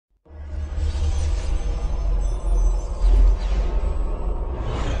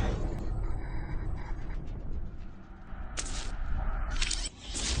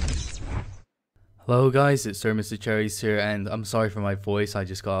Hello guys, it's Sir Mr. Cherries here, and I'm sorry for my voice, I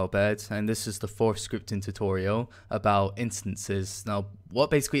just got out of bed, and this is the fourth scripting tutorial about instances. Now, what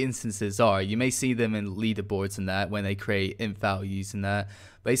basically instances are, you may see them in leaderboards and that, when they create int values and that.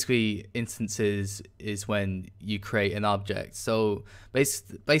 Basically, instances is when you create an object. So,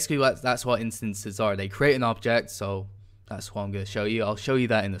 basically that's what instances are. They create an object, so that's what I'm going to show you. I'll show you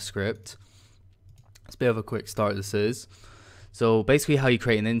that in the script. It's a bit of a quick start this is. So, basically how you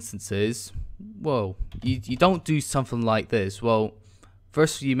create an instance is, well, you don't do something like this. Well,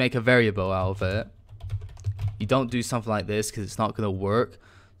 first you make a variable out of it. You don't do something like this because it's not going to work.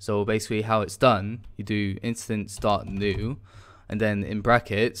 So basically how it's done, you do instance.new, and then in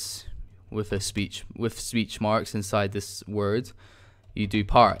brackets with speech marks inside this word, you do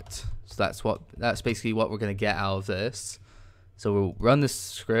part. So that's basically what we're going to get out of this. So we'll run this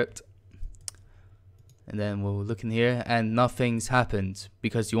script, and then we'll look in here, and nothing's happened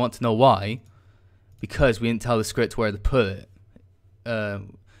because you want to know why. Because we didn't tell the script where to put it.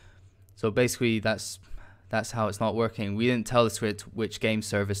 So basically that's how it's not working. We didn't tell the script which game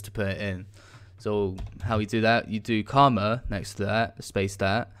service to put it in. So how we do that, you do comma next to that, space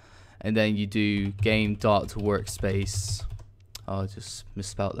that, and then you do game.workspace. Oh, I just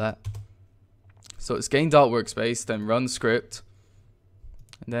misspelled that. So it's game.workspace, then run script,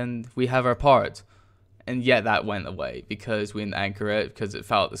 and then we have our part. And yet that went away because we didn't anchor it because it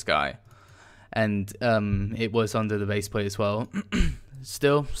fell out the sky. And it was under the base plate as well.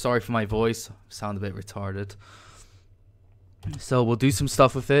 Still, sorry for my voice, sound a bit retarded. So we'll do some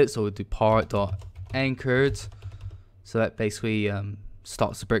stuff with it. So we'll do part.anchored. So that basically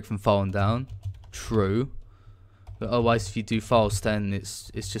stops the brick from falling down. True. But otherwise, if you do false, then it's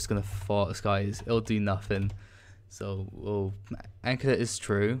just gonna fall out the sky. It'll do nothing. So we'll anchor it as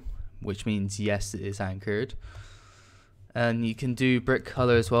true, which means yes, it is anchored. And you can do brick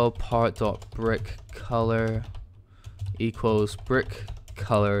color as well. Part.brick color equals brick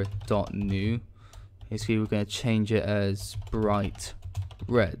color.new. Basically, we're going to change it as bright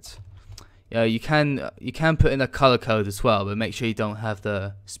red. Yeah, you can put in a color code as well, but make sure you don't have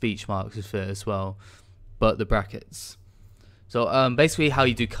the speech marks with it as well, but the brackets. So basically, how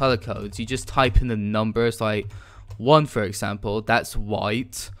you do color codes, you just type in the numbers, like 1 for example, that's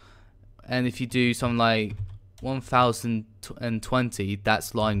white, and if you do something like 1020,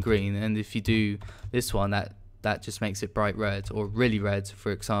 that's lime green, and if you do this one, that just makes it bright red or really red,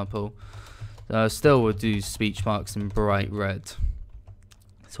 for example. Still, we'll do speech marks in bright red.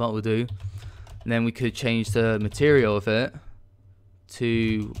 That's what we'll do. And then we could change the material of it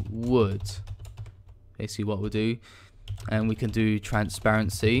to wood. Basically, what we'll do, and we can do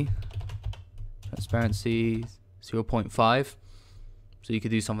transparency 0.5. So you could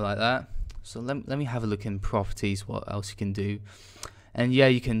do something like that. So let me have a look in properties, what else you can do. And yeah,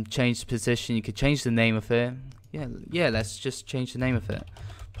 you can change the position, you could change the name of it. Yeah, let's just change the name of it.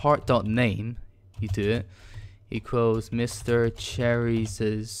 Part.name, you do it, equals Mr.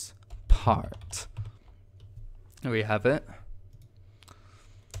 Cherries' part. There we have it.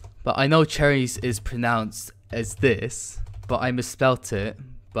 But I know cherries is pronounced as this, but I misspelt it.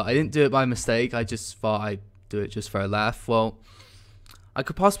 But I didn't do it by mistake, I just thought I'd do it just for a laugh. Well, I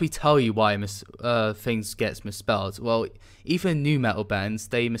could possibly tell you why things gets misspelled. Well, even new metal bands,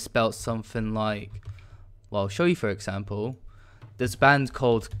 they misspelled something like, well, I'll show you for example. There's a band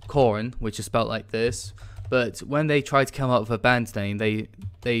called Korn, which is spelled like this, but when they tried to come up with a band name, they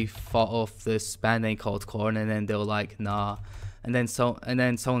thought of this band name called Korn, and then they were like, nah. And then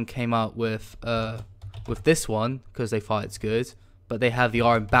someone came out with this one because they thought it's good, but they have the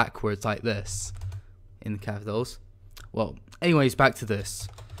R backwards like this in capitals. Well, anyways, back to this.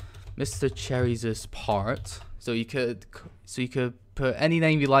 Mr. Cherries' part. So you could put any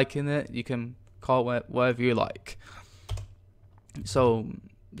name you like in it. You can call it whatever you like. So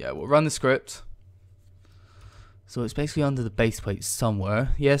yeah, we'll run the script. So it's basically under the base plate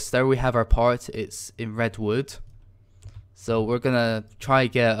somewhere. Yes, there we have our part. It's in redwood. So we're gonna try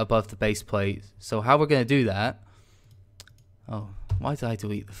to get above the base plate. So how we're gonna do that? Oh, why did I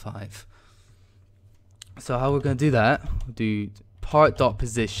delete the 5? So how we're going to do that, we'll do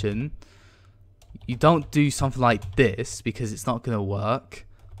part.position. You don't do something like this because it's not going to work.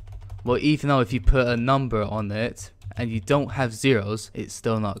 Well, even though if you put a number on it and you don't have zeros, it's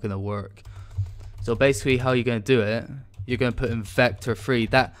still not going to work. So basically how you're going to do it, you're going to put in vector 3.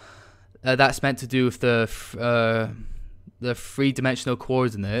 That's meant to do with the 3-dimensional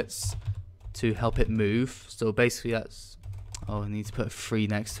coordinates to help it move. So basically that's, oh, I need to put a 3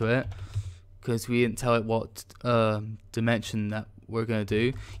 next to it, because we didn't tell it what dimension that we're going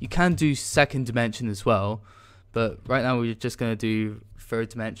to do. You can do second dimension as well, but right now we're just going to do third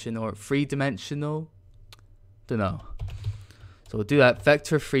dimension or three-dimensional. Don't know. So we'll do that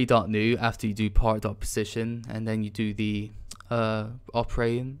vector3.new after you do part.position, and then you do the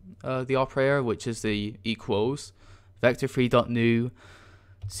operator, which is the equals vector3.new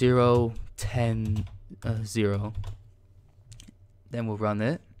 0 10 0. Then we'll run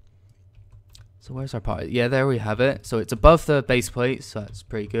it. So where's our part? Yeah, there we have it. So it's above the base plate, so that's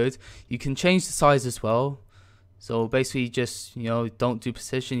pretty good. You can change the size as well. So basically just, don't do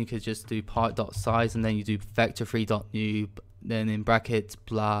position, you could just do part.size, and then you do vector3.new, then in brackets,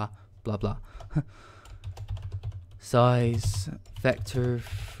 blah, blah, blah. Size,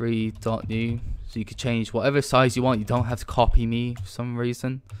 vector3.new. So you could change whatever size you want. You don't have to copy me for some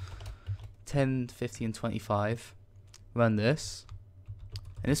reason. 10, 50, and 25. Run this.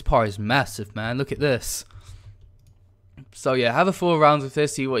 And this part is massive, man. Look at this. So yeah, have a full round with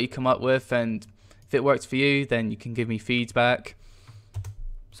this, see what you come up with, and if it works for you, then you can give me feedback.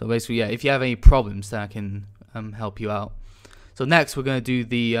 So basically, yeah, if you have any problems, then I can help you out. So next, we're gonna do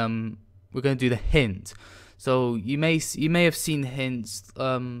the hint. So you may have seen hints.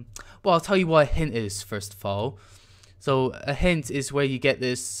 Well, I'll tell you what a hint is first of all. So a hint is where you get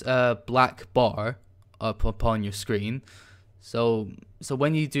this black bar up upon your screen. So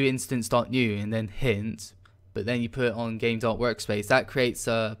when you do instance.new and then hint, but then you put it on game.workspace, that creates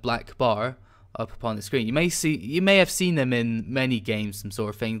a black bar up upon the screen. You may have seen them in many games, some sort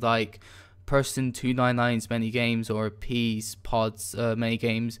of thing like Person 299's many games or P's Pod's many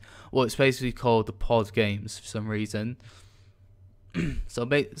games. Well, it's basically called the Pod games for some reason. So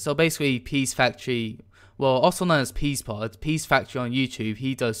basically, P's Factory, well, also known as P's Pod, P's Factory on YouTube,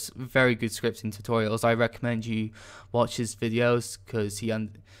 he does very good scripting tutorials. I recommend you watch his videos because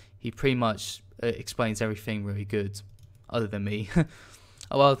he pretty much explains everything really good, other than me.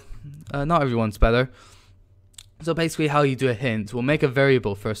 Oh, well, not everyone's better. So basically how you do a hint, we'll make a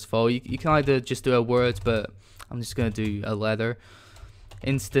variable first of all. You can either just do a word, but I'm just going to do a letter.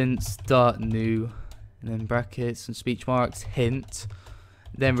 Instance.new, and then brackets and speech marks, hint.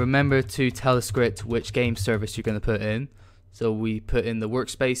 Then remember to tell the script which game service you're going to put in. So we put in the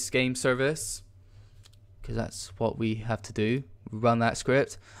workspace game service, because that's what we have to do. Run that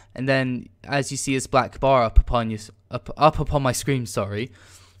script. And then as you see this black bar up upon my screen, sorry.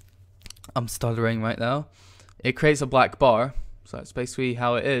 I'm stuttering right now. It creates a black bar, so that's basically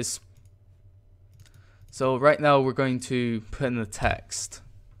how it is. So right now we're going to put in the text.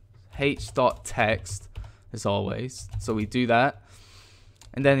 h.text as always. So we do that.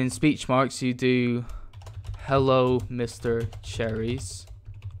 And then in speech marks you do hello Mr. Cherries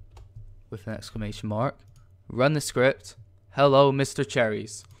with an exclamation mark. Run the script. Hello Mr.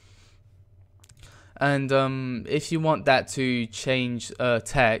 Cherries. And if you want that to change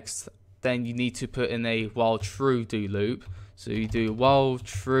text, then you need to put in a while true do loop. So you do while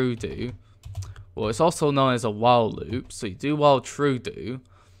true do. Well, it's also known as a while loop. So you do while true do.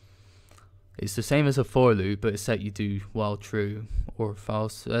 It's the same as a for loop, but except you do while true or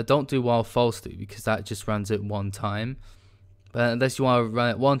false. Don't do while false do, because that just runs it one time. But unless you want to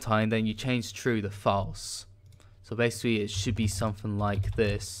run it one time, then you change true to false. So basically it should be something like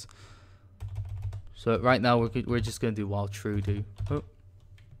this. So right now we're just going to do while true do. Oh.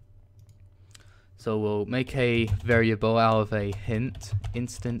 So we'll make a variable out of a hint,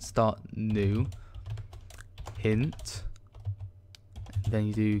 instance.new, hint, and then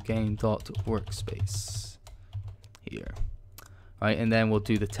you do game.workspace here. Right, and then we'll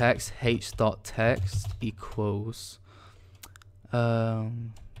do the text, h.text equals,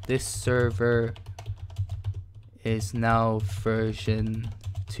 this server is now version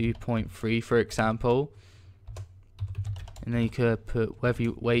 2.3 for example. And then you could put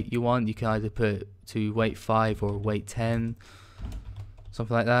whatever weight you want. You can either put to weight 5 or weight 10,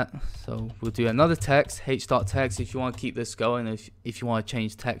 something like that. So we'll do another text, h.text. If you want to keep this going, if you want to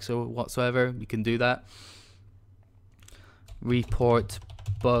change text or whatsoever, you can do that. Report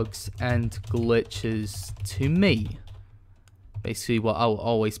bugs and glitches to me. Basically what I will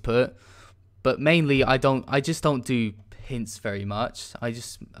always put. But mainly I just don't do hints very much. I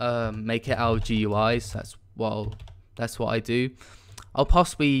just make it out of GUIs. That's what I do. I'll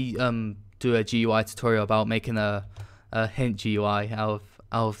possibly do a GUI tutorial about making a hint GUI out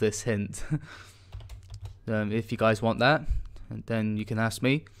of this hint. If you guys want that, then you can ask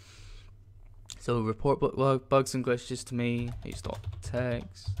me. So report bugs and glitches to me.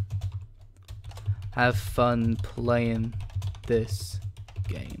 h.text. Have fun playing this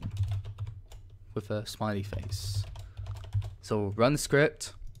game with a smiley face. So run the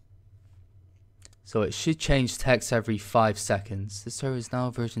script. So it should change text every 5 seconds. The server is now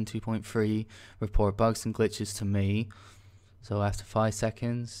version 2.3. Report bugs and glitches to me. So after 5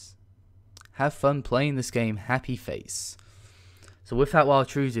 seconds, have fun playing this game, happy face. So with that while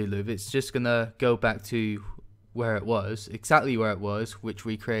true do loop, it's just gonna go back to where it was, exactly where it was, which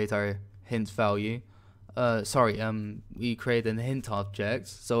we create our hint value. We created a hint object,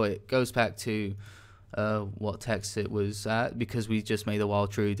 so it goes back to what text it was at, because we just made a while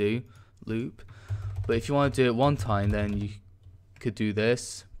true do loop. But if you want to do it one time, then you could do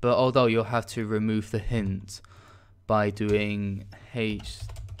this, but although you'll have to remove the hint by doing h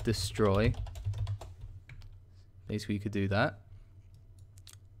destroy. Basically you could do that.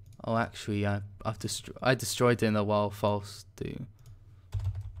 Oh, actually, I destroyed it in a while false do.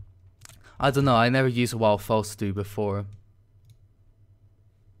 I don't know, I never used a while false do before.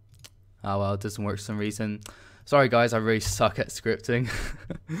 Oh well, it doesn't work for some reason. Sorry guys, I really suck at scripting.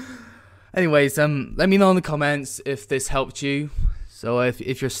 Anyways, let me know in the comments if this helped you. So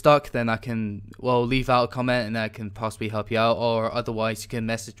if you're stuck, then I can, well, leave out a comment and I can possibly help you out, or otherwise you can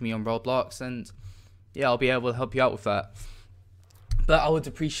message me on Roblox and yeah, I'll be able to help you out with that. But I would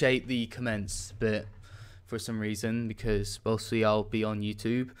appreciate the comments bit for some reason, because mostly I'll be on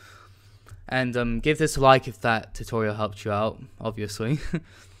YouTube. And give this a like if that tutorial helped you out, obviously.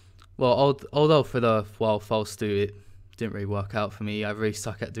 Well, although for the while false do, it didn't really work out for me. I really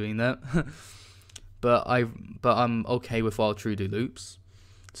suck at doing that. but I'm okay with while true do loops.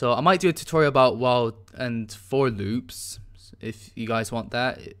 So I might do a tutorial about while and for loops if you guys want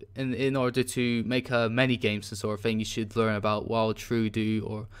that. In order to make a many games and sort of thing, you should learn about while true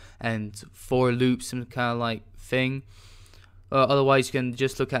do and for loops and kind of like thing. Otherwise you can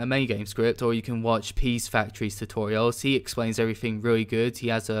just look at a many game script, or you can watch P's Factory's tutorials. He explains everything really good. He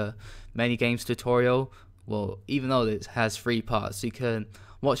has a many games tutorial, well, even though it has 3 parts, you can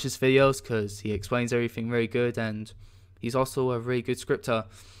watch his videos because he explains everything really good, and he's also a really good scripter,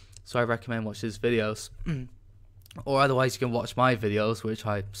 so I recommend watching his videos. Or otherwise you can watch my videos, which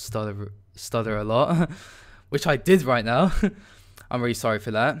I stutter a lot, which I did right now. I'm really sorry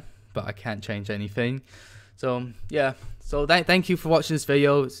for that, but I can't change anything. So yeah, so thank you for watching this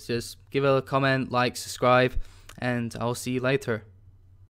video. Just give it a comment, like, subscribe, and I'll see you later.